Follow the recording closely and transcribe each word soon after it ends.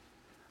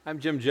I'm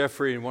Jim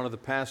Jeffrey, and one of the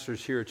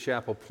pastors here at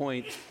Chapel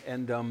Point,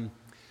 and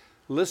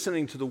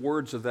listening to the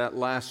words of that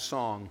last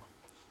song,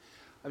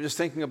 I'm just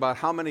thinking about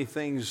how many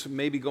things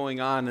may be going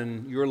on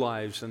in your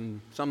lives,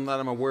 and some that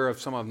I'm aware of,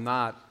 some I'm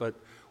not, but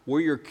where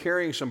you're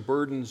carrying some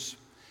burdens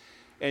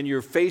and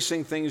you're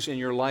facing things in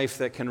your life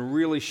that can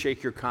really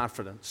shake your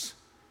confidence.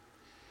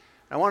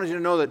 I wanted you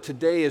to know that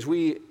today, as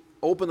we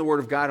open the Word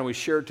of God and we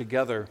share it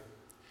together,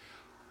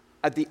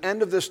 at the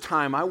end of this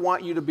time, I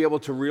want you to be able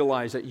to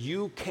realize that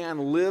you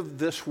can live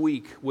this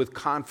week with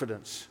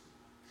confidence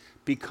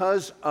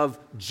because of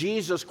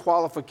Jesus'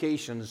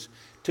 qualifications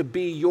to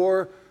be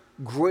your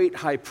great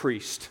high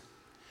priest.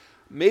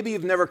 Maybe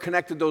you've never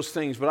connected those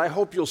things, but I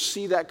hope you'll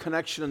see that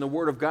connection in the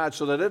Word of God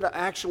so that it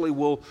actually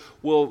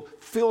will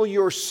fill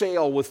your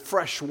sail with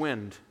fresh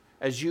wind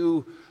as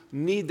you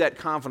need that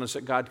confidence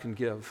that God can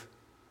give.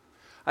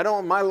 I know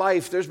in my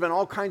life, there's been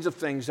all kinds of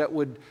things that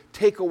would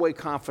take away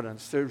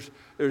confidence.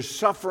 There's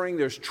suffering,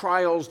 there's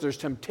trials, there's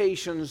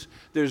temptations,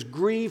 there's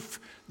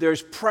grief,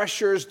 there's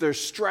pressures, there's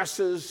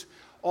stresses,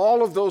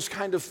 all of those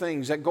kind of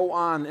things that go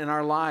on in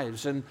our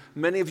lives. And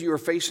many of you are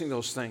facing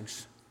those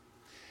things.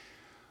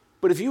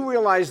 But if you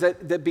realize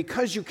that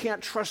because you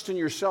can't trust in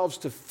yourselves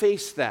to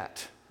face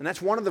that, and that's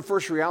one of the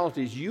first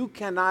realities, you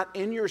cannot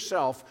in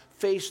yourself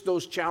face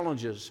those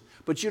challenges.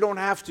 But you don't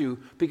have to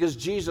because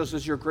Jesus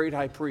is your great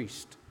high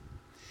priest.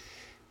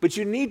 But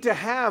you need to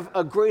have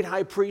a great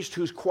high priest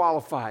who's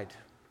qualified.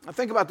 Now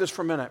think about this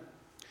for a minute.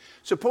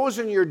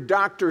 Supposing your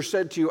doctor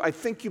said to you, I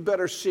think you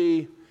better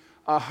see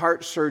a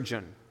heart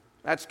surgeon.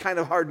 That's kind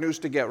of hard news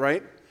to get,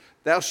 right?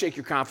 That'll shake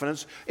your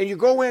confidence. And you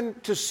go in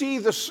to see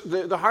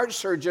the heart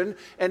surgeon,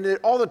 and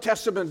all the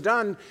tests have been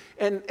done,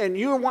 and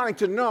you're wanting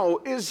to know,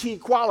 is he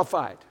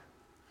qualified?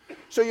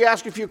 So you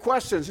ask a few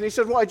questions, and he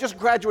said, well, I just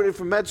graduated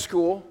from med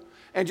school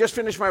and just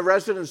finished my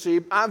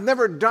residency. I've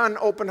never done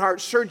open heart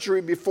surgery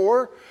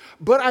before,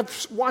 but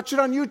I've watched it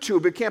on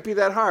YouTube. It can't be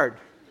that hard.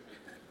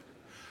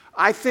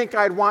 I think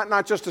I'd want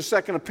not just a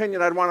second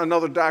opinion, I'd want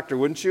another doctor,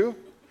 wouldn't you?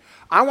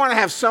 I want to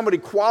have somebody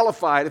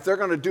qualified if they're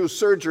going to do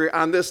surgery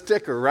on this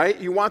ticker, right?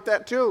 You want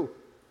that too.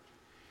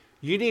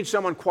 You need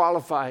someone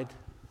qualified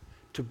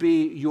to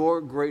be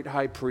your great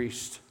high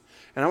priest.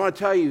 And I want to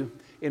tell you,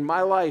 in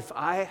my life,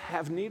 I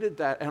have needed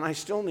that, and I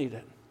still need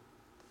it.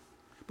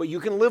 But you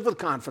can live with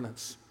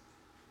confidence.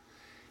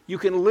 You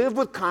can live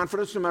with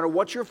confidence no matter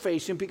what you're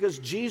facing because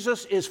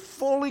Jesus is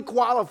fully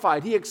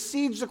qualified. He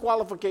exceeds the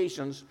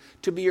qualifications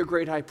to be your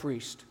great high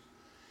priest.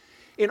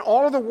 In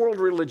all of the world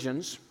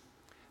religions,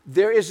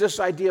 there is this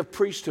idea of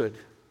priesthood.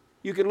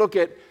 You can look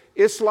at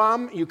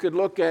Islam, you could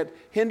look at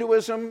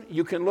Hinduism,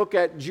 you can look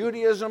at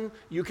Judaism,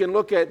 you can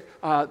look at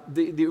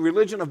the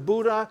religion of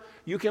Buddha,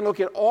 you can look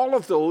at all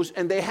of those,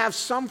 and they have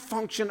some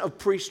function of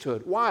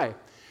priesthood. Why?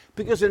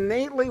 Because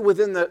innately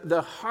within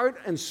the heart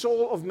and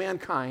soul of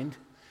mankind,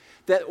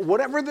 that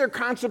whatever their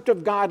concept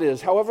of God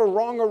is, however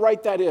wrong or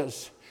right that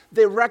is,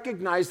 they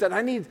recognize that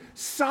I need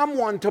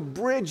someone to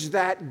bridge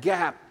that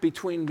gap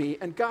between me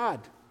and God.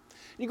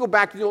 You go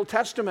back to the Old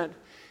Testament,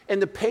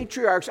 and the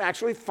patriarchs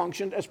actually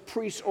functioned as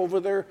priests over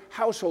their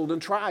household and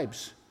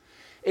tribes.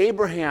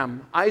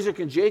 Abraham, Isaac,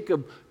 and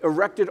Jacob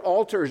erected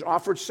altars,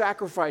 offered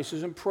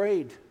sacrifices, and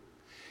prayed.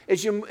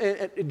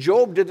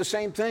 Job did the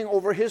same thing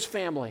over his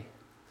family.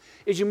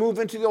 As you move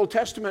into the Old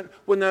Testament,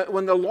 when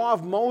the law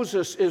of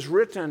Moses is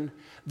written,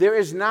 there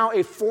is now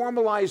a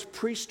formalized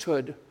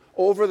priesthood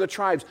over the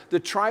tribes. The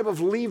tribe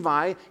of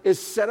Levi is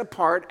set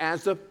apart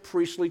as the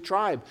priestly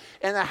tribe.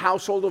 And the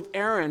household of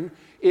Aaron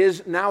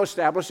is now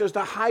established as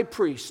the high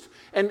priest.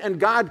 And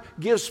God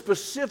gives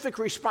specific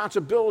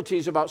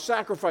responsibilities about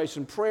sacrifice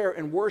and prayer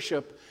and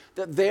worship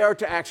that they are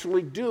to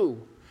actually do.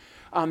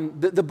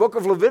 The book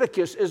of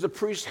Leviticus is the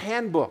priest's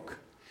handbook.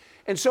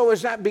 And so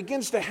as that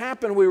begins to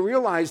happen, we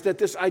realize that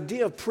this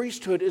idea of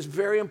priesthood is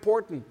very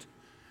important.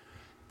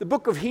 The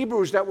book of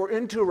Hebrews that we're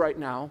into right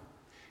now,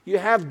 you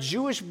have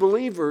Jewish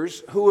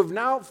believers who have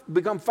now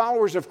become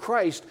followers of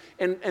Christ,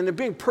 and they're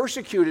being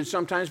persecuted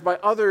sometimes by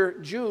other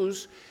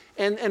Jews.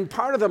 And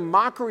part of the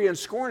mockery and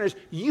scorn is,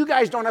 you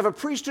guys don't have a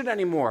priesthood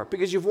anymore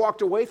because you've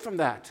walked away from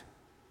that.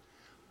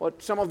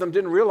 What some of them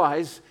didn't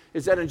realize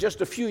is that in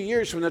just a few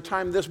years from the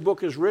time this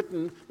book is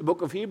written, the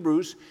book of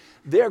Hebrews,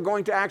 they're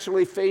going to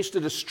actually face the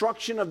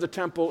destruction of the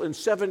temple in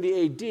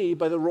 70 AD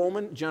by the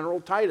Roman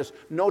general Titus.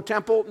 No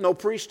temple, no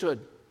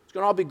priesthood. It's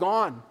going to all be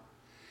gone.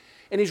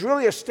 And he's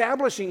really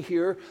establishing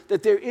here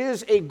that there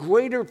is a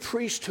greater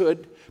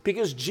priesthood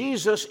because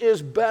Jesus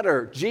is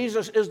better.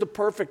 Jesus is the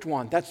perfect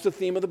one. That's the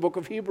theme of the book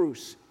of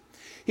Hebrews.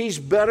 He's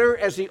better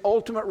as the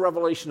ultimate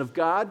revelation of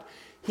God.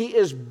 He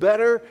is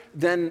better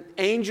than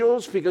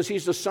angels because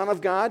he's the Son of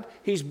God.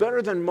 He's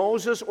better than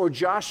Moses or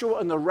Joshua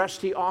and the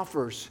rest he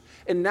offers.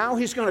 And now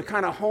he's going to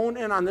kind of hone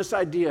in on this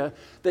idea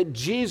that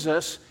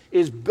Jesus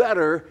is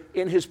better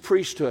in his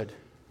priesthood.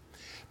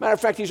 Matter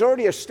of fact, he's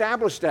already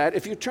established that.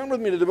 If you turn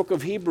with me to the book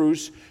of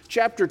Hebrews,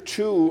 chapter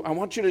 2, I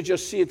want you to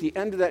just see at the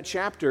end of that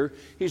chapter,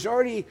 he's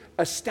already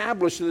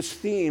established this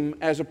theme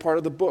as a part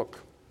of the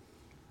book.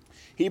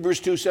 Hebrews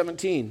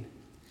 2:17.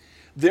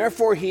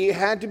 Therefore, he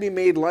had to be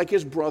made like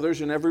his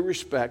brothers in every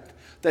respect,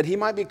 that he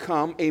might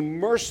become a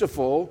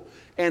merciful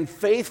and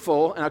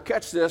faithful, and I'll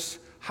catch this,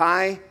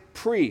 high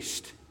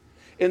priest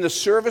in the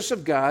service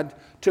of God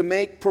to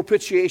make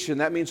propitiation.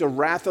 That means a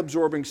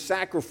wrath-absorbing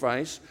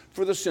sacrifice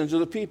for the sins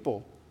of the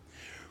people.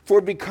 For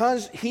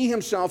because he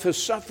himself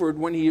has suffered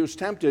when he was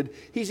tempted,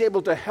 he's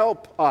able to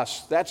help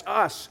us, that's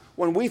us,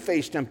 when we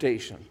face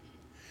temptation.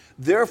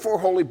 Therefore,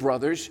 holy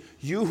brothers,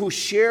 you who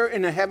share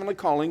in a heavenly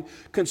calling,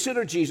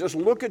 consider Jesus,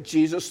 look at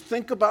Jesus,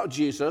 think about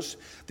Jesus,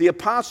 the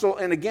apostle,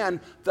 and again,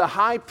 the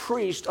high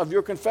priest of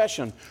your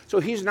confession. So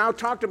he's now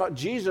talked about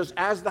Jesus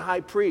as the high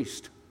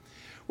priest.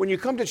 When you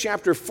come to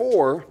chapter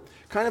 4,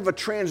 kind of a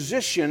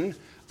transition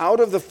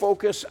out of the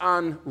focus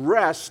on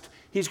rest,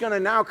 he's going to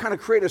now kind of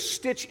create a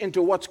stitch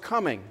into what's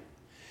coming.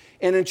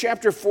 And in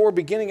chapter 4,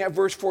 beginning at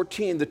verse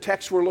 14, the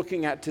text we're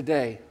looking at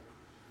today,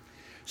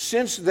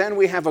 since then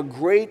we have a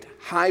great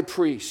high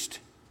priest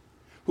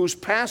who's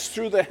passed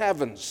through the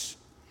heavens,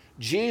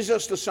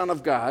 Jesus, the Son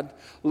of God.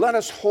 Let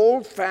us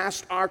hold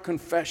fast our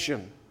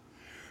confession.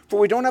 For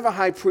we don't have a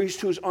high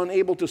priest who's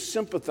unable to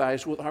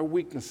sympathize with our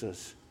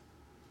weaknesses,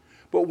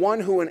 but one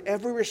who in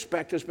every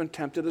respect has been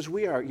tempted as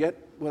we are, yet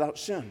without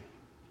sin.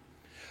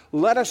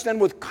 Let us then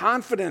with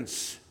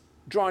confidence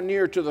draw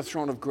near to the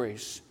throne of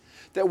grace,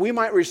 that we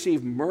might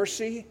receive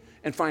mercy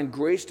and find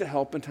grace to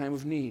help in time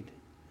of need.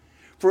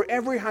 For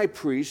every high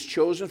priest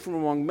chosen from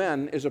among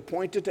men is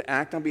appointed to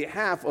act on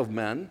behalf of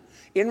men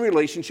in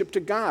relationship to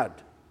God,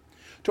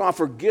 to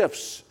offer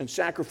gifts and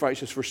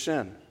sacrifices for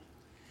sin.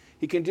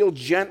 He can deal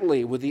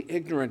gently with the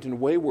ignorant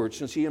and wayward,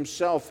 since he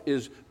himself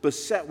is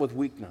beset with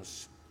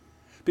weakness.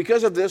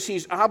 Because of this,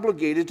 he's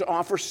obligated to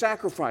offer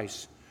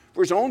sacrifice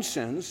for his own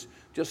sins,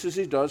 just as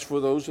he does for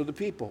those of the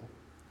people.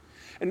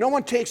 And no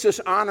one takes this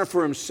honor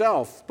for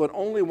himself, but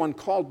only one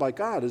called by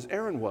God, as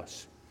Aaron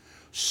was.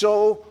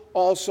 So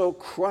also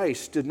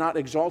Christ did not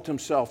exalt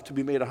himself to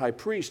be made a high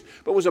priest,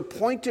 but was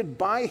appointed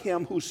by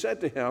him who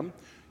said to him,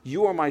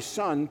 "You are my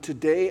son,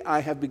 today I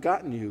have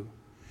begotten you."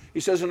 He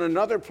says in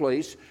another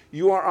place,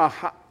 "You are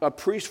a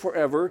priest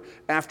forever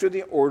after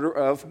the order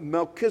of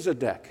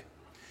Melchizedek."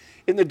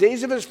 In the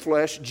days of his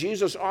flesh,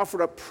 Jesus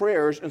offered up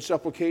prayers and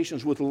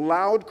supplications with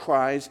loud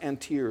cries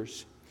and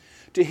tears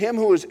to him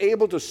who is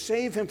able to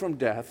save him from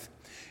death,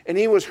 and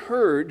he was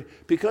heard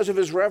because of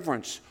his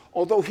reverence.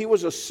 Although he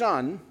was a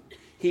son,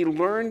 he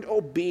learned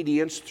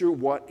obedience through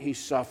what he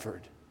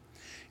suffered.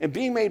 And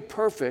being made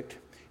perfect,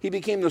 he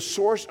became the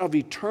source of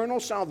eternal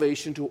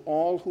salvation to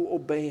all who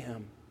obey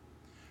him,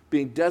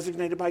 being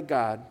designated by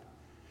God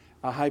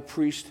a high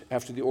priest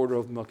after the order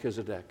of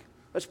Melchizedek.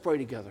 Let's pray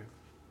together.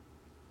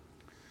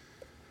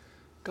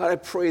 God, I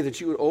pray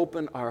that you would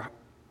open our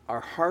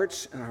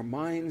hearts and our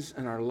minds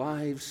and our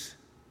lives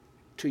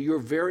to your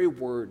very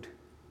word.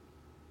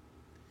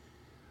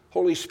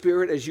 Holy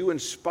Spirit, as you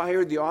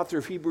inspired the author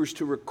of Hebrews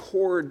to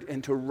record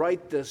and to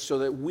write this so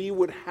that we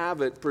would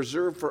have it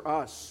preserved for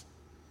us,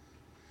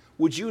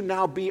 would you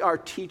now be our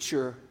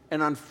teacher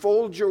and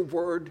unfold your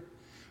word,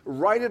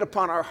 write it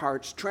upon our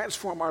hearts,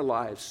 transform our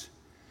lives.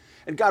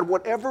 And God,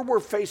 whatever we're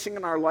facing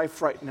in our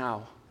life right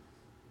now,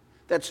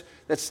 that's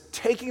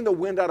taking the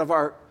wind out of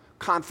our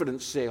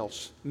confidence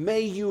sails,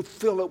 may you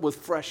fill it with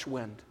fresh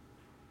wind.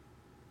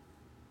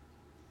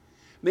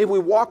 May we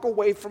walk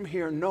away from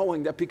here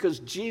knowing that because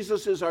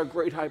Jesus is our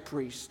great high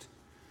priest,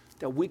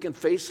 that we can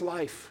face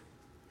life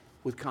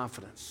with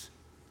confidence.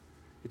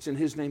 It's in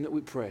his name that we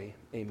pray.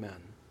 Amen.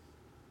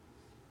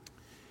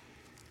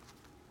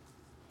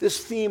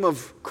 This theme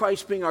of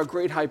Christ being our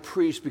great high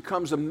priest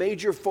becomes a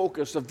major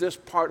focus of this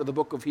part of the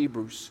book of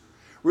Hebrews.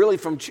 Really,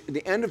 from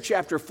the end of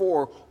chapter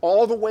 4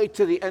 all the way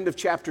to the end of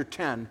chapter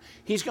 10,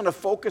 he's going to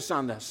focus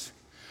on this.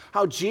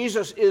 How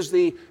Jesus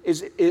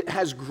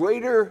has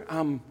greater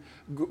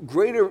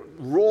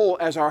role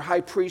as our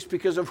high priest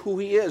because of who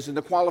he is and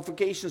the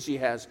qualifications he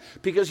has,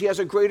 because he has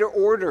a greater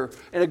order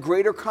and a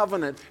greater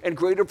covenant and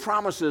greater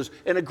promises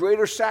and a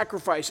greater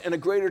sacrifice and a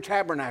greater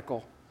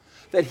tabernacle,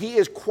 that he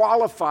is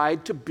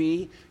qualified to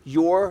be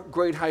your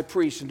great high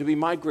priest and to be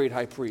my great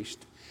high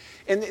priest.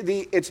 And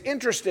it's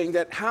interesting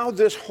that how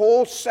this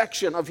whole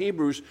section of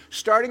Hebrews,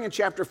 starting in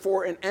chapter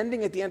 4 and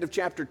ending at the end of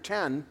chapter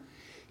 10,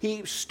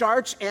 he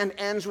starts and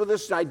ends with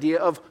this idea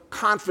of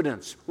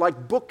confidence.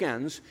 Like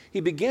bookends,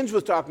 he begins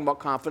with talking about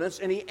confidence,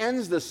 and he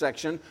ends this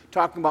section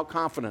talking about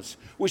confidence.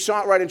 We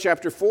saw it right in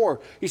chapter 4.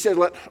 He said,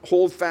 "Let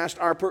hold fast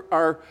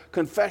our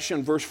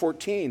confession," verse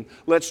 14.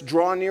 "Let's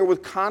draw near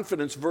with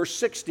confidence," verse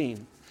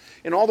 16.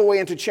 And all the way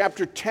into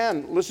chapter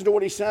 10, listen to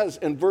what he says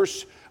in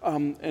verse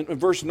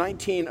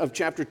 19 of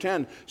chapter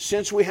 10.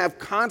 "Since we have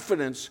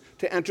confidence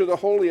to enter the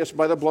holiest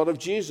by the blood of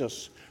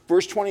Jesus."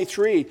 Verse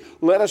 23,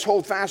 "Let us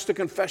hold fast the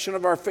confession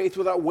of our faith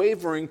without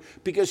wavering,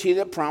 because he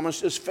that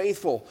promised is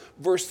faithful."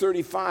 Verse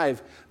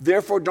 35,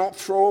 "Therefore don't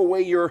throw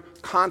away your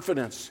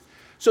confidence."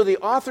 So the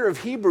author of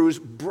Hebrews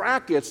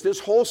brackets this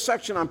whole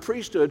section on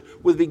priesthood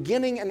with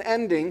beginning and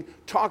ending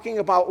talking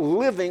about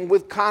living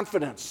with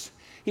confidence.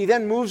 He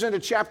then moves into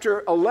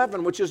chapter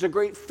 11, which is a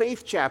great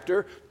faith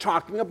chapter,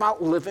 talking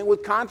about living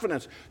with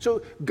confidence.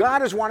 So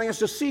God is wanting us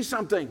to see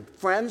something,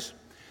 friends,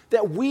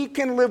 that we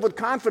can live with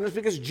confidence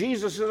because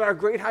Jesus is our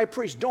great high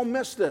priest. Don't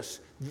miss this.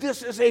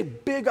 This is a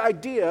big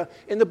idea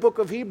in the book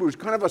of Hebrews,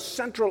 kind of a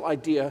central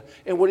idea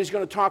in what he's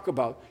going to talk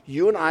about.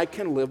 You and I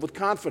can live with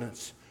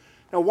confidence.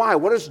 Now, why?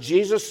 What does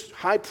Jesus'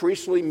 high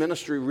priestly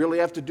ministry really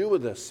have to do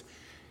with this?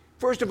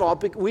 First of all,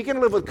 we can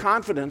live with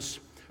confidence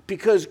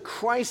because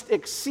Christ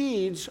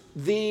exceeds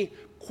the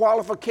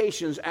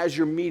qualifications as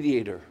your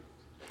mediator.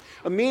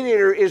 A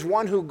mediator is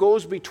one who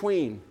goes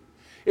between.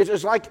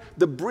 It's like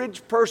the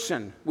bridge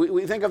person.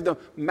 We think of the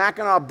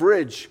Mackinac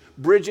Bridge,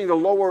 bridging the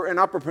lower and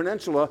upper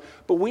peninsula,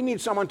 but we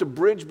need someone to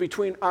bridge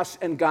between us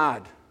and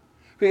God.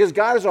 Because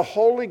God is a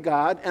holy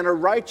God and a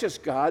righteous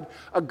God,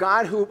 a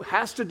God who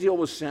has to deal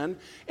with sin,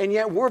 and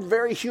yet we're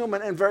very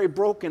human and very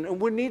broken,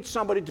 and we need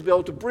somebody to be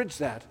able to bridge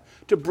that,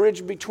 to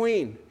bridge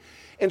between.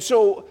 And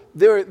so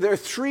there are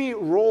three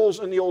roles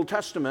in the Old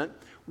Testament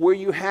where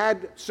you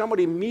had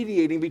somebody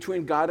mediating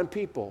between God and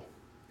people.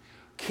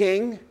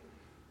 King,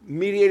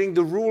 mediating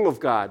the rule of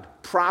God.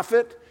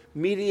 Prophet,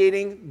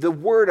 mediating the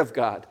word of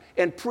God.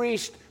 And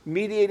priest,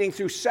 mediating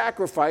through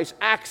sacrifice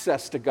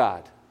access to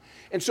God.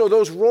 And so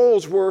those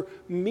roles were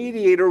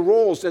mediator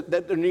roles that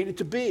there needed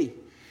to be.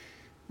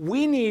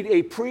 We need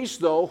a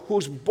priest, though,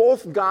 who's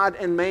both God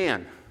and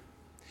man.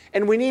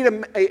 And we need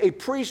a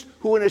priest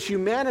who in his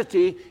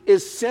humanity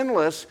is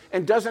sinless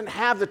and doesn't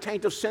have the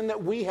taint of sin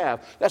that we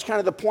have. That's kind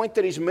of the point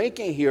that he's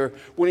making here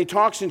when he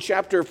talks in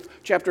chapter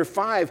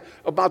 5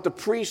 about the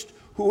priest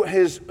who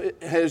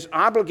has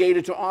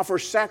obligated to offer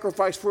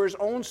sacrifice for his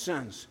own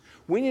sins.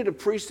 We need a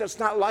priest that's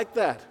not like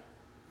that.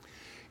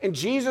 And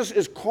Jesus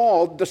is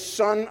called the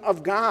Son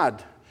of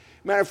God.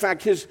 Matter of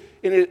fact,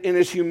 in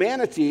his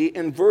humanity,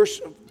 in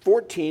verse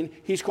 14,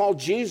 he's called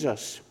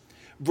Jesus.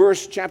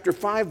 Chapter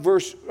 5,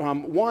 verse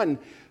 1,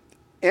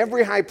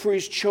 every high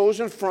priest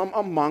chosen from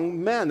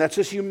among men. That's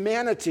his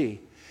humanity.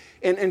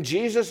 And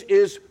Jesus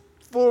is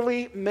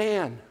fully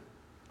man,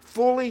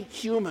 fully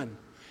human,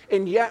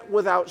 and yet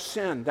without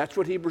sin. That's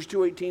what Hebrews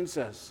 2:18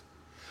 says.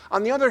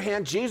 On the other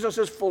hand, Jesus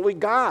is fully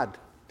God.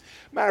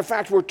 Matter of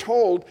fact, we're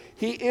told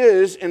he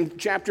is, in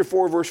chapter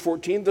 4, verse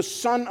 14, the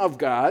Son of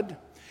God.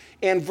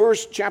 And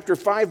chapter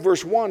 5,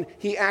 verse 1,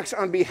 he acts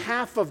on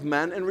behalf of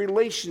men in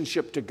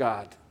relationship to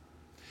God.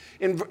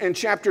 In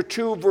chapter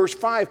 2, verse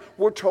 5,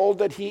 we're told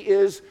that he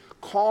is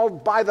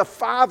called by the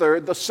Father,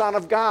 the Son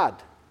of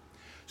God.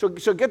 So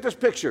get this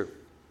picture.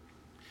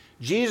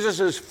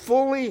 Jesus is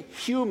fully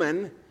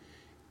human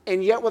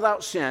and yet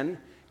without sin,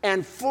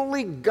 and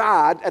fully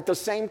God at the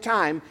same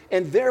time,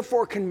 and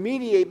therefore can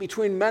mediate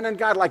between men and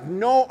God like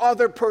no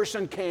other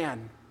person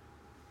can.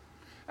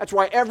 That's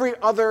why every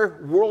other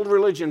world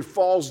religion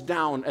falls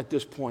down at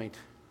this point.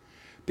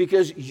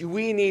 Because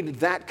we need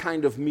that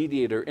kind of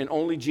mediator, and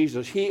only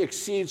Jesus. He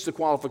exceeds the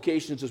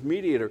qualifications as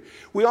mediator.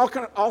 We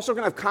also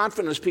can have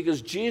confidence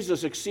because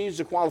Jesus exceeds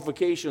the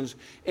qualifications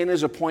in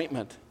his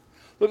appointment.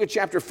 Look at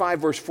chapter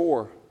 5, verse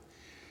 4.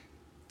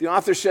 The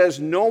author says,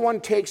 no one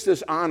takes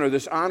this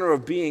honor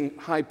of being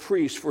high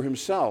priest for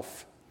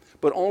himself,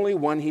 but only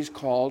when he's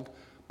called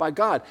by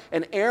God.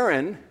 And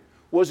Aaron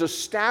was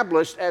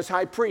established as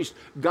high priest.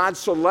 God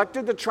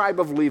selected the tribe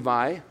of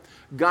Levi.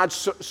 God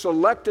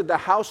selected the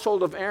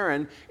household of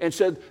Aaron and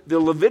said the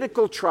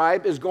Levitical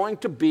tribe is going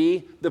to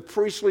be the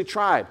priestly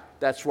tribe.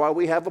 That's why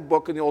we have a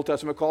book in the Old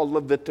Testament called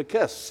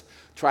Leviticus,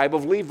 tribe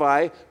of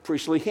Levi,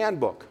 priestly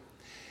handbook.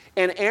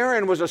 And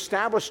Aaron was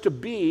established to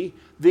be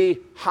the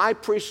high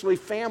priestly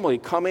family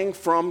coming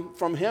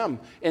from him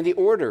in the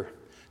order.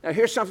 Now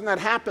here's something that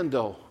happened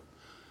though.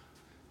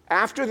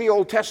 After the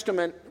Old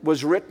Testament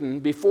was written,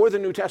 before the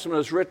New Testament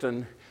was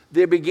written,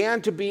 there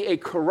began to be a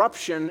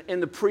corruption in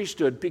the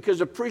priesthood because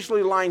the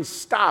priestly line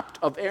stopped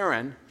of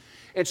Aaron.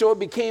 And so it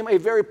became a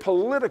very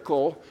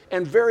political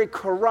and very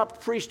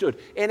corrupt priesthood.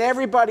 And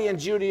everybody in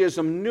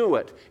Judaism knew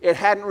it. It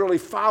hadn't really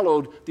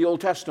followed the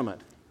Old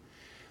Testament.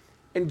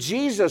 And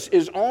Jesus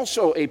is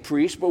also a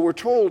priest, but we're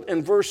told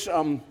in verse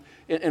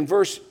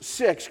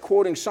 6,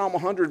 quoting Psalm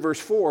 100, verse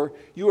 4,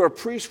 you are a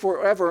priest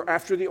forever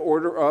after the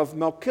order of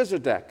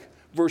Melchizedek.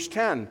 Verse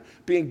 10,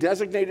 being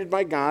designated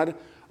by God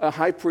a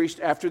high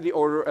priest after the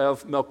order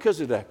of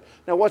Melchizedek.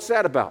 Now, what's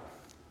that about?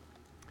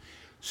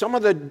 Some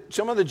of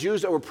the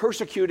Jews that were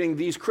persecuting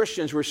these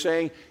Christians were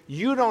saying,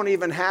 you don't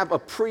even have a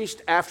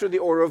priest after the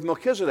order of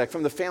Melchizedek,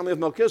 from the family of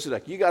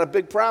Melchizedek. You got a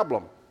big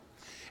problem.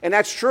 And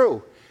that's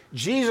true.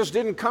 Jesus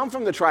didn't come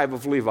from the tribe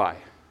of Levi.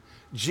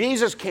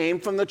 Jesus came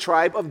from the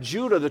tribe of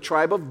Judah, the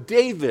tribe of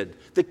David,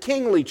 the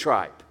kingly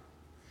tribe.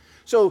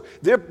 So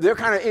they're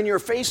kind of in your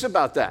face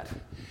about that.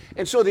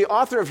 And so the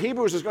author of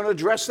Hebrews is going to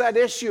address that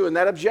issue and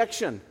that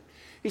objection.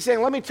 He's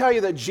saying, let me tell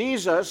you that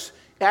Jesus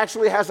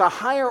actually has a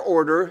higher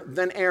order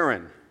than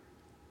Aaron,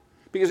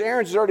 because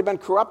Aaron's has already been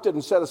corrupted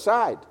and set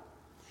aside.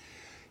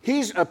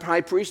 He's a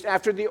high priest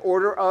after the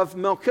order of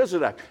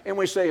Melchizedek. And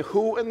we say,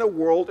 who in the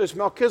world is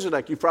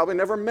Melchizedek? You've probably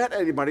never met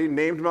anybody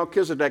named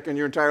Melchizedek in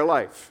your entire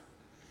life.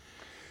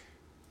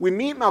 We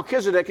meet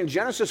Melchizedek in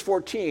Genesis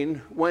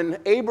 14 when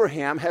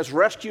Abraham has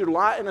rescued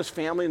Lot and his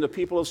family and the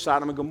people of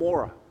Sodom and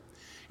Gomorrah.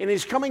 And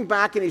he's coming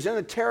back and he's in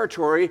a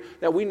territory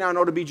that we now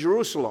know to be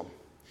Jerusalem.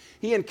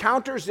 He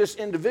encounters this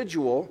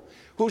individual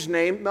whose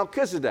name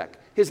Melchizedek.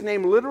 His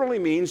name literally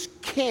means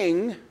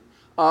king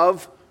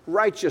of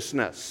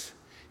righteousness.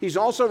 He's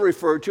also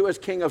referred to as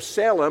king of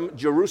Salem,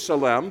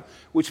 Jerusalem,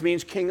 which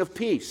means king of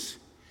peace.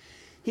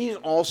 He's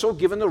also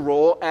given the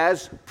role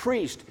as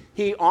priest.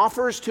 He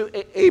offers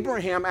to,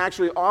 Abraham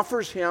actually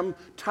offers him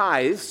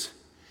tithes,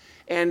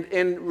 and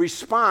in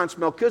response,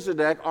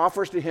 Melchizedek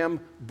offers to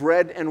him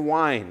bread and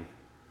wine,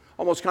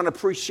 almost kind of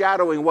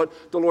foreshadowing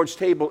what the Lord's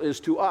table is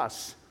to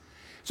us.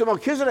 So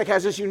Melchizedek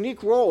has this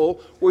unique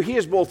role where he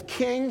is both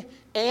king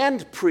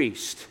and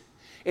priest.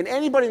 And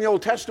anybody in the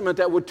Old Testament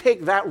that would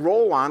take that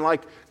role on,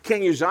 like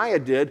King Uzziah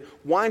did,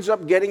 winds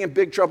up getting in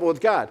big trouble with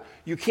God.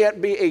 You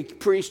can't be a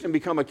priest and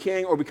become a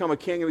king, or become a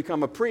king and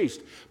become a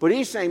priest. But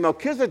he's saying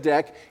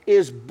Melchizedek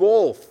is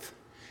both.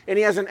 And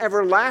he has an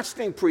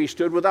everlasting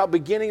priesthood without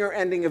beginning or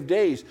ending of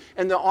days.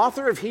 And the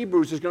author of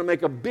Hebrews is going to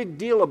make a big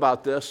deal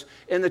about this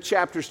in the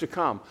chapters to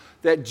come.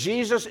 That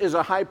Jesus is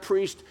a high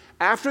priest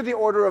after the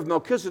order of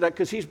Melchizedek,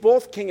 because he's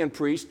both king and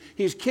priest.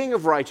 He's king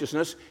of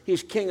righteousness.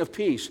 He's king of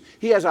peace.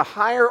 He has a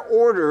higher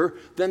order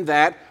than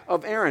that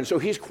of Aaron. So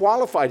he's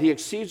qualified. He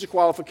exceeds the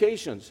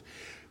qualifications.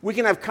 We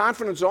can have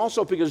confidence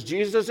also because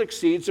Jesus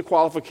exceeds the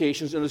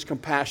qualifications in his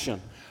compassion.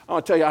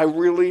 I'll tell you, I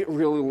really,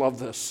 really love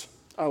this.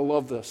 I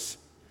love this.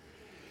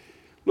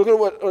 Look at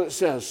what it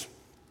says.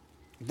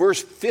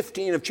 Verse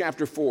 15 of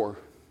chapter 4.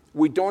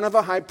 We don't have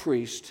a high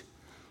priest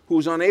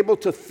who's unable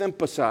to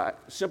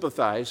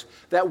sympathize.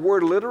 That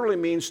word literally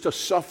means to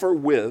suffer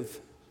with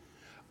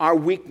our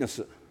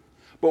weaknesses.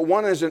 But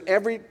one is in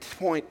every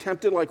point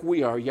tempted like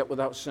we are, yet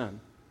without sin.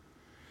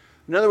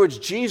 In other words,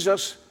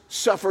 Jesus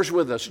suffers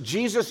with us.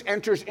 Jesus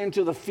enters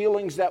into the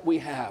feelings that we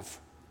have.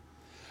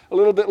 A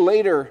little bit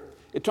later,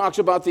 it talks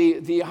about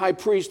the high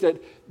priest,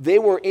 that they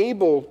were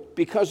able,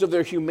 because of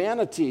their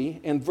humanity,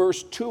 in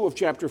verse 2 of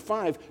chapter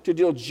 5, to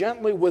deal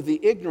gently with the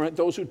ignorant,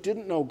 those who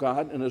didn't know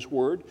God and his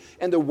word,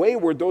 and the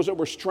wayward, those that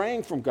were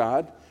straying from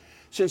God,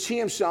 since he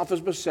himself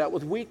is beset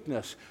with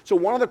weakness. So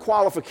one of the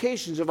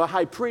qualifications of a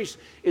high priest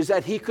is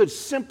that he could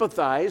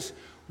sympathize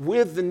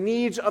with the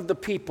needs of the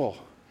people.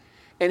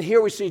 And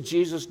here we see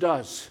Jesus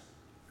does.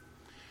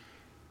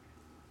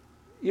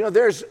 You know,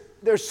 there's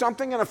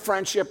something in a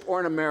friendship or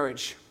in a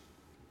marriage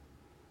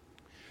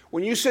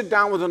when you sit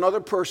down with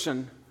another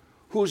person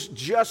who's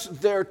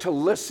just there to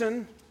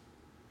listen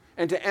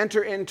and to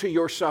enter into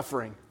your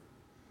suffering,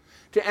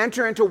 to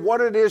enter into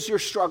what it is you're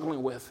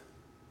struggling with,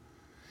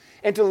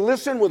 and to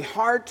listen with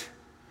heart,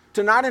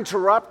 to not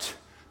interrupt,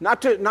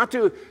 not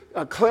to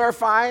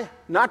clarify,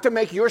 not to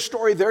make your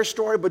story their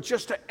story, but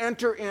just to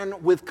enter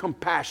in with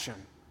compassion.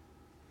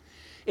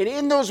 And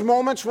in those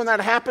moments when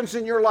that happens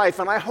in your life,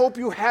 and I hope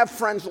you have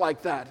friends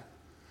like that,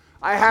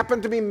 I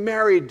happen to be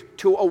married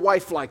to a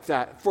wife like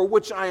that, for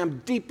which I am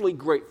deeply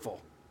grateful.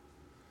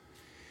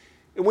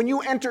 And when you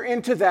enter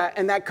into that,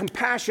 and that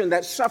compassion,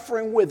 that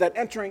suffering with, that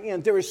entering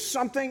in, there is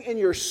something in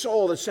your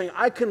soul that's saying,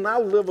 I can now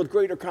live with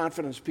greater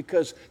confidence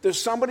because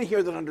there's somebody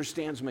here that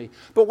understands me.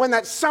 But when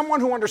that someone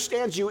who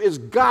understands you is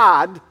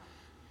God,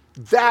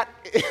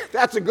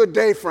 that's a good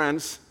day,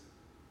 friends.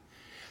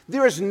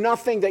 There is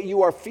nothing that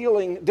you are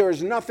feeling, there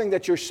is nothing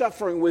that you're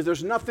suffering with,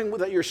 there's nothing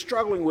that you're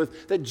struggling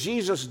with that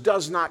Jesus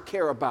does not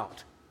care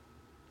about.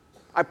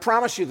 I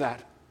promise you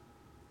that.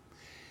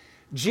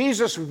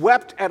 Jesus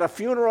wept at a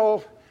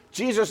funeral.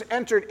 Jesus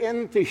entered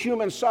into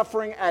human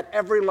suffering at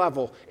every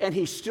level, and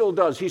he still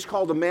does. He's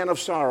called a man of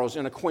sorrows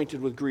and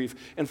acquainted with grief.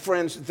 And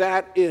friends,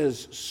 that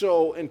is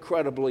so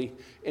incredibly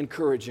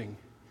encouraging.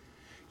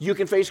 You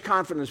can face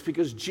confidence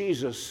because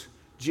Jesus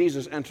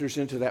enters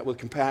into that with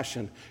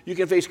compassion. You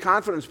can face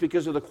confidence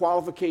because of the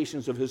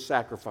qualifications of his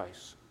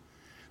sacrifice.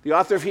 The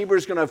author of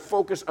Hebrews is going to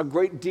focus a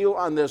great deal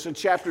on this in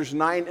chapters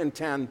 9 and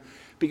 10,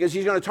 because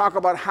he's going to talk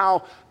about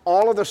how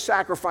all of the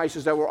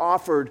sacrifices that were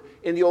offered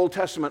in the Old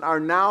Testament are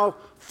now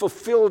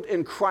fulfilled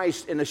in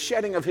Christ in the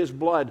shedding of his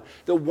blood,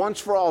 the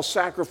once-for-all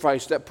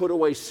sacrifice that put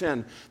away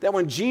sin. That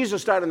when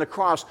Jesus died on the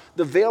cross,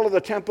 the veil of the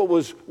temple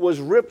was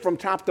ripped from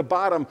top to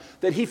bottom,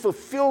 that he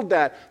fulfilled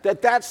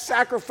that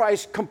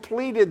sacrifice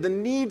completed the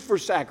need for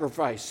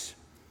sacrifice.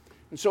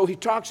 And so he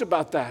talks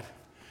about that.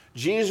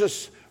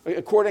 Jesus,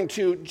 according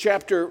to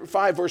chapter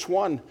 5, verse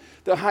 1,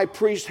 the high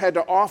priest had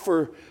to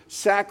offer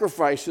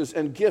sacrifices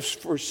and gifts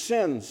for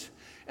sins.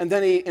 And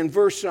then in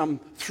verse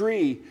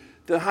 3,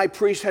 the high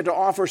priest had to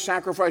offer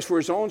sacrifice for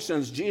his own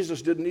sins.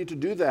 Jesus didn't need to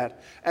do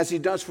that, as he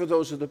does for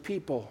those of the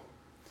people.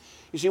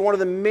 You see, one of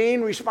the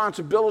main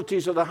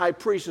responsibilities of the high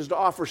priest is to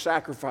offer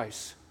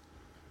sacrifice.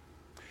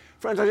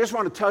 Friends, I just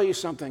want to tell you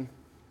something.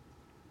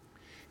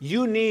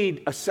 You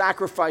need a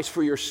sacrifice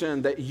for your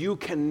sin that you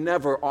can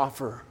never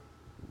offer.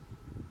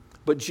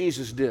 But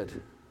Jesus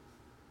did.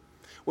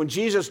 When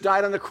Jesus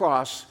died on the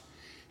cross,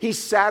 he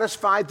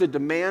satisfied the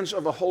demands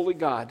of a holy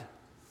God.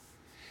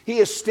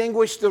 He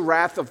extinguished the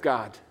wrath of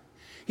God.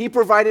 He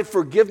provided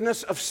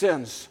forgiveness of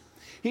sins.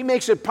 He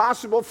makes it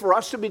possible for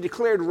us to be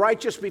declared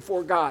righteous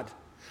before God,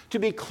 to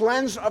be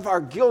cleansed of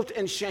our guilt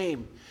and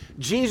shame.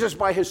 Jesus,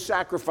 by his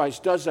sacrifice,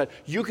 does that.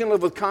 You can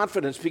live with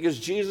confidence because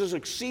Jesus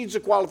exceeds the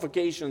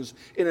qualifications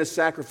in his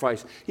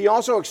sacrifice. He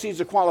also exceeds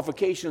the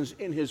qualifications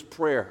in his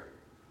prayer.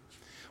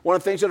 One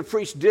of the things that a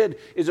priest did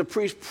is a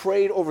priest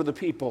prayed over the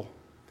people.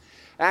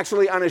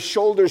 Actually, on his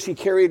shoulders, he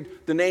carried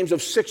the names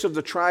of 6 of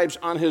the tribes.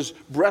 On his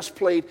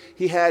breastplate,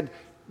 he had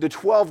the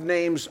 12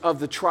 names of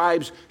the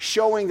tribes,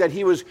 showing that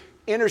he was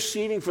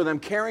interceding for them,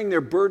 carrying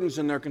their burdens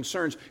and their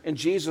concerns. And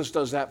Jesus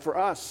does that for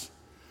us.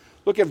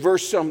 Look at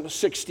verse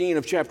 16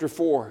 of chapter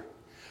 4.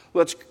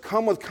 Let's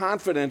come with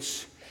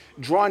confidence,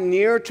 draw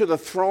near to the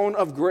throne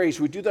of grace.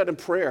 We do that in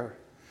prayer,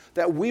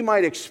 that we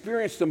might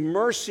experience the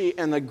mercy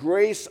and the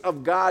grace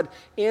of God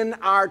in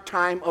our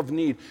time of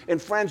need.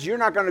 And friends, you're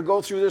not going to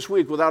go through this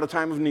week without a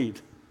time of need.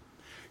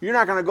 You're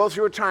not going to go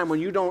through a time when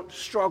you don't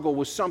struggle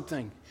with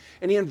something.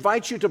 And he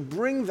invites you to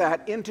bring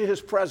that into his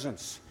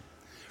presence.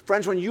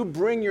 Friends, when you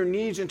bring your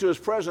needs into his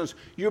presence,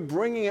 you're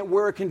bringing it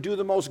where it can do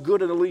the most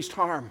good and the least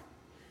harm,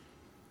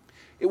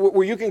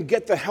 where you can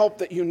get the help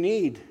that you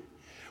need.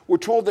 We're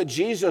told that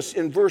Jesus,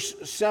 in verse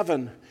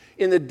 7,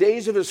 in the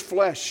days of his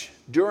flesh,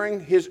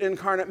 during his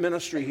incarnate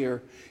ministry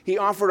here, he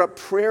offered up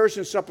prayers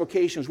and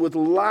supplications with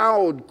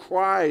loud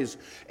cries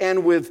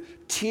and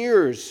with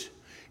tears.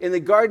 In the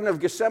Garden of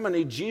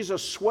Gethsemane,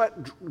 Jesus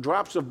sweat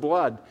drops of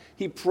blood.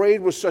 He prayed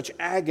with such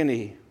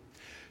agony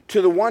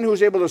to the one who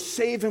was able to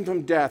save him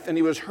from death, and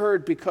he was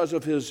heard because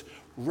of his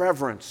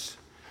reverence.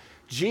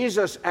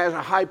 Jesus, as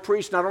a high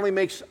priest, not only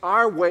makes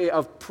our way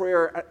of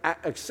prayer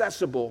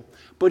accessible,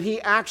 but he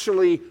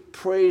actually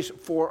prays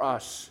for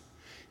us.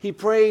 He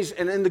prays,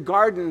 and in the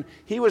garden,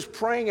 he was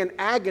praying in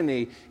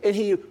agony, and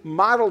he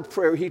modeled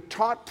prayer, he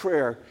taught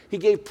prayer, he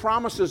gave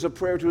promises of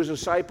prayer to his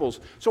disciples.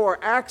 So our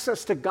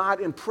access to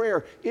God in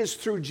prayer is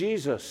through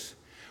Jesus.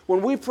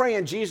 When we pray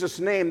in Jesus'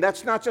 name,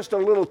 that's not just a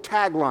little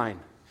tagline.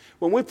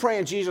 When we pray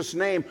in Jesus'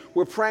 name,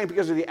 we're praying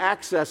because of the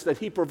access that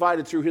he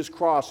provided through his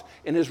cross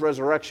and his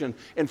resurrection.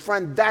 And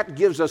friend, that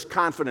gives us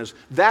confidence.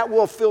 That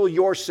will fill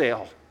your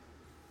sail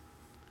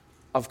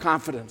of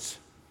confidence.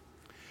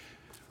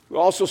 We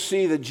also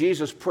see that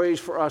Jesus prays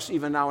for us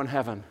even now in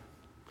heaven.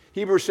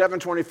 Hebrews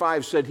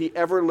 7:25 said he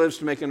ever lives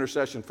to make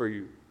intercession for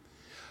you.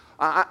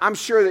 I'm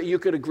sure that you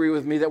could agree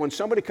with me that when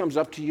somebody comes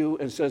up to you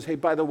and says, hey,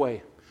 by the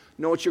way,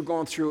 know what you're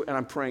going through and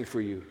I'm praying for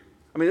you.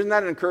 I mean, isn't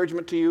that an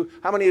encouragement to you?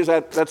 How many is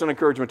that's an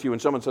encouragement to you when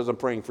someone says, I'm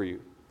praying for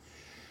you?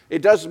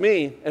 It does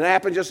me, and it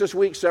happened just this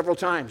week several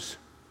times.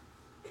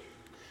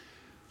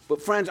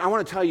 But friends, I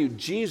want to tell you,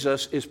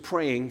 Jesus is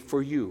praying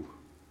for you.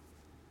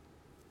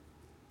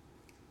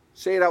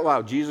 Say it out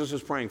loud. Jesus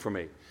is praying for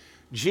me.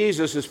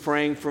 Jesus is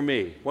praying for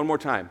me. One more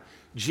time.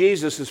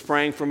 Jesus is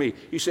praying for me.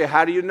 You say,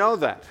 how do you know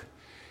that?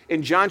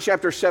 In John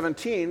chapter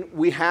 17,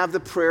 we have the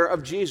prayer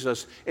of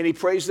Jesus, and he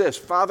prays this: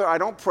 Father, I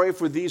don't pray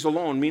for these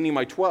alone, meaning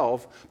my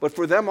 12, but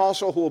for them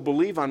also who will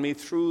believe on me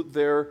through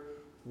their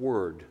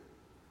word.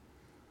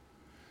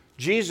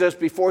 Jesus,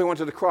 before he went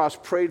to the cross,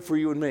 prayed for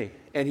you and me,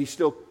 and he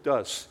still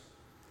does.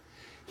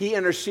 He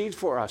intercedes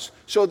for us.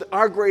 So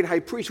our great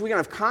high priest, we can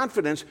have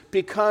confidence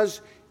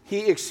because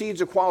he exceeds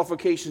the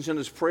qualifications in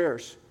his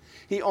prayers.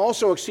 He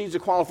also exceeds the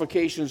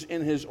qualifications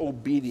in his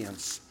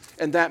obedience,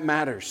 and that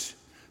matters.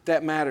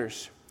 That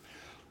matters.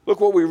 Look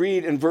what we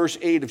read in verse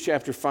 8 of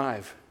chapter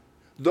 5.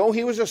 Though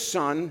he was a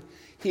son,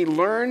 he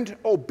learned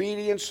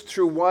obedience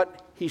through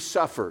what he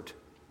suffered.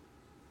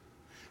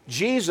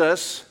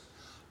 Jesus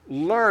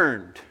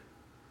learned,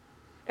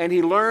 and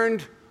he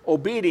learned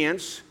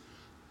obedience,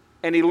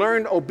 and he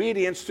learned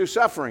obedience through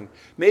suffering.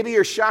 Maybe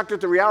you're shocked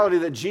at the reality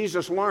that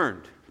Jesus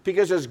learned,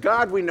 because as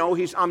God we know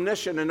he's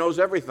omniscient and knows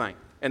everything,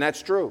 and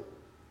that's true.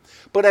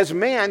 But as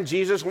man,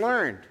 Jesus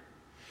learned.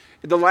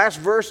 The last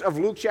verse of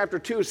Luke chapter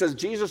 2 says,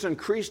 Jesus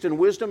increased in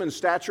wisdom and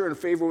stature and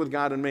favor with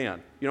God and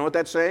man. You know what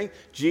that's saying?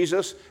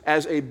 Jesus,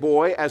 as a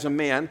boy, as a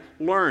man,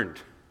 learned.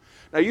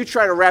 Now you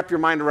try to wrap your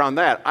mind around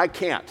that. I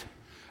can't.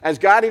 As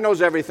God, he knows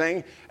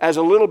everything. As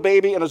a little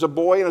baby and as a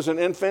boy and as an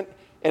infant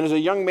and as a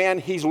young man,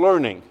 he's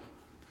learning.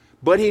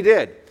 But he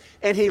did.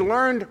 And he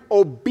learned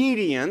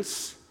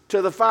obedience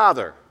to the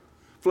Father.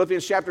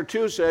 Philippians chapter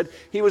 2 said,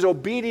 he was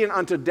obedient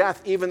unto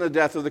death, even the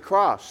death of the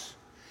cross.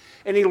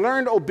 And he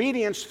learned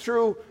obedience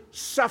through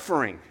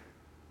suffering.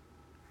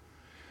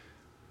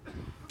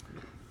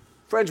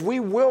 Friends, we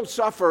will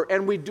suffer,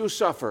 and we do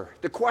suffer.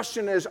 The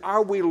question is,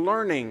 are we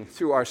learning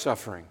through our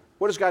suffering?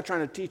 What is God trying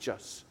to teach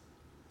us?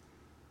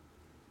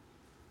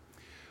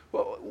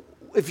 Well,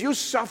 if you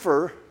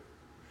suffer,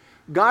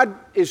 God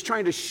is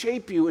trying to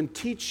shape you and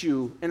teach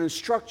you and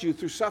instruct you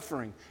through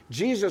suffering.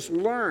 Jesus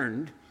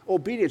learned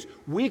obedience.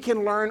 We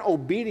can learn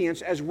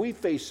obedience as we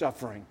face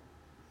suffering.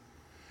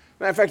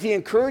 Matter of fact, he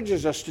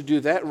encourages us to do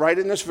that right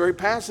in this very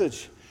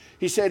passage.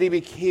 He said he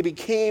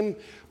became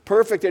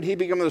perfect, that he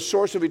became the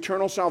source of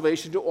eternal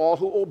salvation to all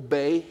who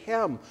obey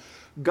him.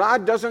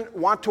 God doesn't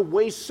want to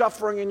waste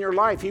suffering in your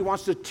life. He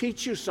wants to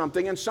teach you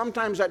something, and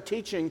sometimes that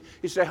teaching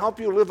is to help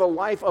you live a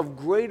life of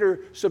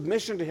greater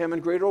submission to him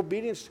and greater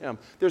obedience to him.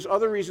 There's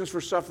other reasons for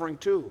suffering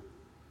too.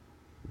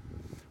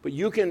 But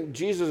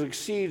Jesus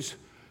exceeds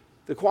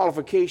the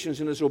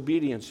qualifications in his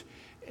obedience.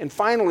 And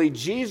finally,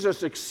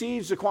 Jesus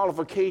exceeds the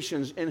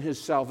qualifications in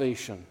his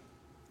salvation.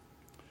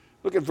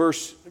 Look at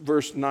verse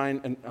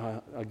 9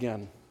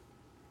 again.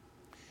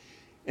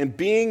 And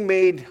being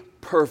made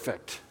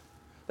perfect.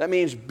 That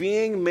means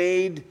being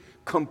made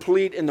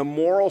complete in the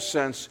moral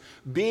sense,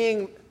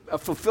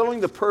 fulfilling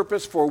the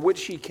purpose for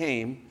which he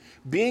came,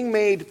 being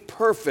made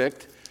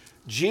perfect,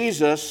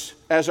 Jesus,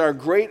 as our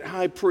great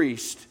high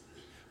priest,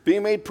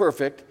 being made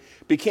perfect,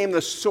 became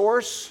the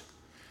source,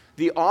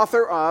 the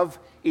author of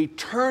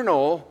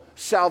eternal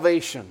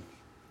salvation.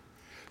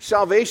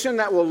 Salvation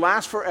that will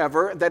last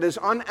forever, that is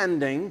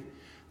unending,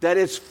 that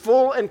is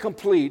full and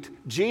complete.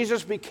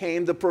 Jesus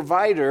became the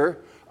provider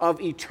of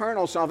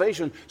eternal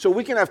salvation. So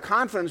we can have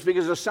confidence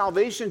because the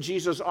salvation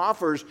Jesus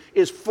offers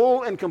is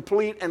full and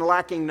complete and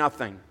lacking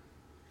nothing.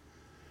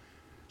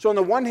 So on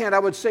the one hand, I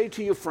would say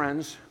to you,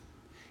 friends,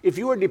 if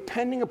you are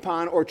depending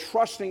upon or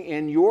trusting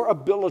in your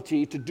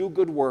ability to do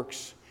good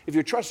works, if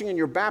you're trusting in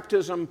your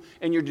baptism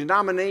and your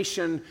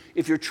denomination,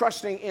 if you're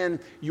trusting in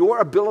your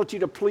ability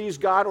to please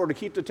God or to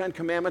keep the Ten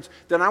Commandments,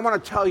 then I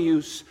want to tell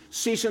you,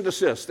 cease and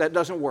desist. That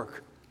doesn't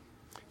work.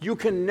 You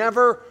can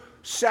never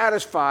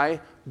satisfy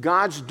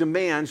God's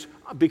demands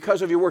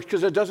because of your works,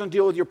 because it doesn't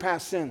deal with your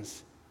past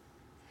sins.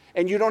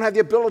 And you don't have the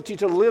ability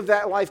to live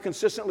that life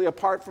consistently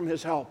apart from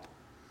his help.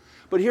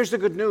 But here's the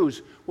good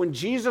news. When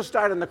Jesus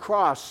died on the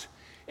cross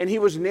and he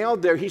was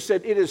nailed there, he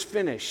said, "It is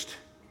finished.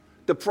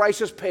 The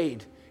price is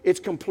paid. It's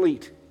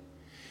complete."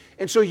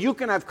 And so you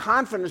can have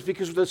confidence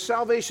because the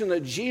salvation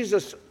that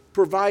Jesus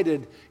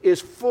provided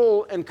is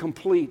full and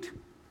complete.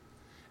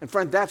 And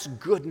friend, that's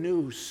good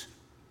news.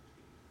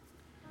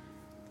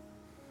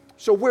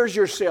 So where's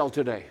your sail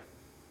today?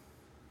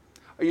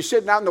 Are you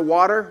sitting out in the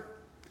water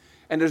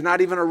and there's not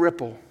even a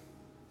ripple?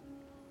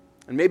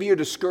 And maybe you're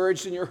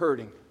discouraged and you're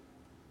hurting.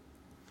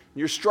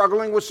 You're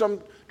struggling with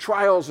some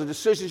trials and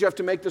decisions you have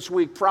to make this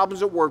week,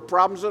 problems at work,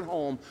 problems at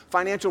home,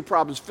 financial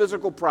problems,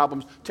 physical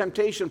problems,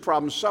 temptation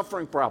problems,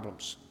 suffering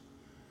problems.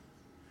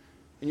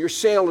 And your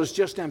sail is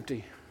just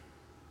empty.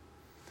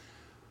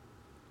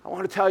 I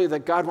want to tell you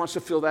that God wants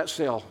to fill that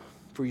sail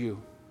for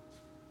you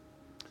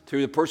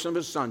through the person of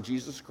his Son,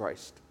 Jesus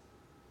Christ,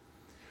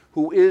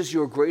 who is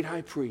your great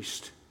high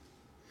priest.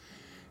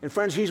 And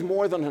friends, he's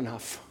more than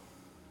enough.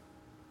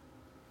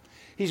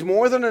 He's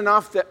more than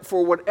enough that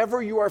for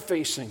whatever you are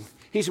facing.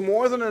 He's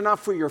more than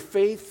enough for your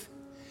faith.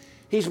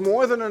 He's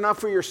more than enough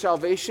for your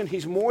salvation.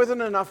 He's more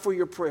than enough for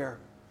your prayer.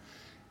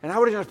 And I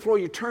would implore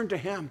you, turn to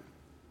him.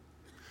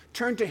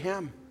 Turn to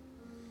him.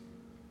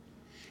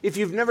 If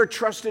you've never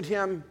trusted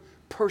him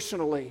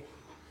personally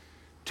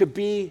to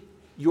be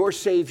your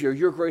Savior,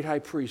 your great high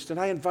priest, then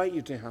I invite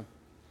you to him.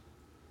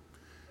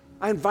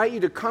 I invite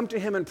you to come to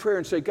him in prayer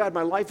and say, "God,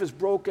 my life is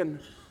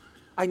broken.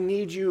 I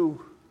need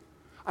you.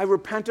 I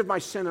repent of my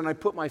sin and I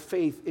put my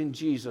faith in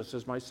Jesus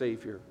as my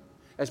Savior,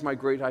 as my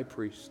great high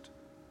priest."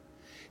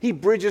 He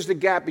bridges the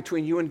gap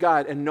between you and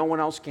God, and no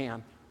one else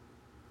can.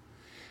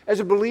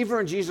 As a believer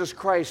in Jesus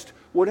Christ,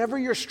 whatever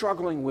you're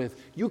struggling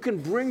with, you can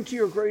bring to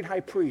your great high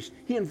priest.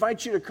 He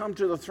invites you to come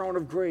to the throne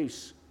of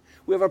grace.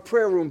 We have a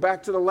prayer room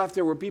back to the left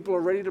there where people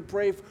are ready to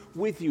pray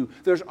with you.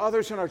 There's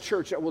others in our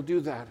church that will do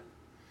that.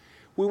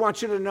 We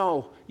want you to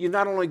know you've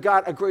not only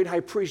got a great high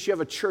priest, you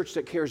have a church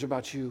that cares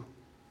about you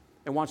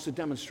and wants to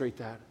demonstrate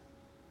that.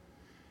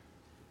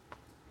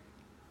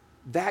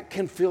 That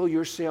can fill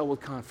your sail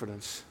with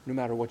confidence no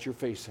matter what you're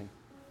facing.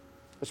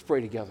 Let's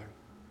pray together.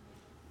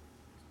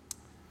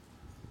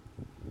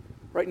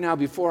 Right now,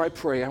 before I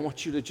pray, I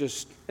want you to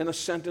just, in a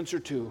sentence or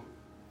two,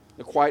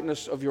 the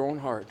quietness of your own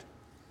heart,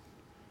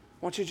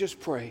 I want you to just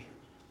pray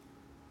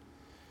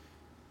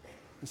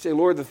and say,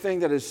 "Lord, the thing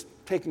that is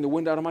taking the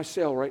wind out of my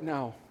sail right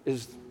now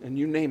is," and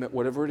you name it,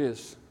 whatever it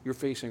is you're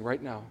facing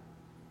right now.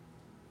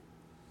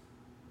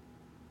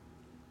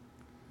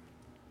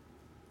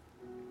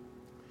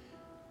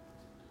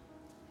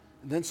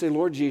 And then say,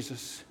 "Lord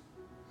Jesus,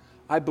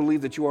 I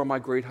believe that you are my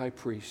great high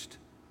priest,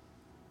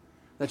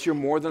 that you're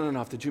more than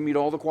enough, that you meet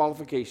all the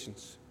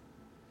qualifications.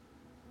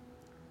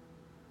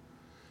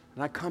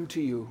 And I come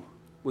to you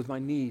with my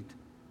need.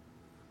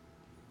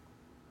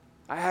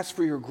 I ask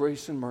for your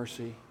grace and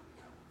mercy.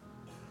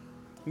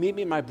 Meet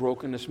me in my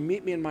brokenness.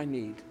 Meet me in my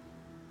need.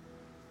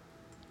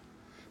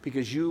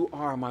 Because you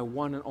are my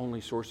one and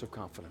only source of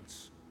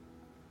confidence."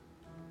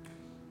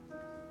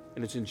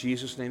 And it's in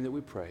Jesus' name that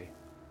we pray.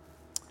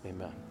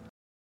 Amen.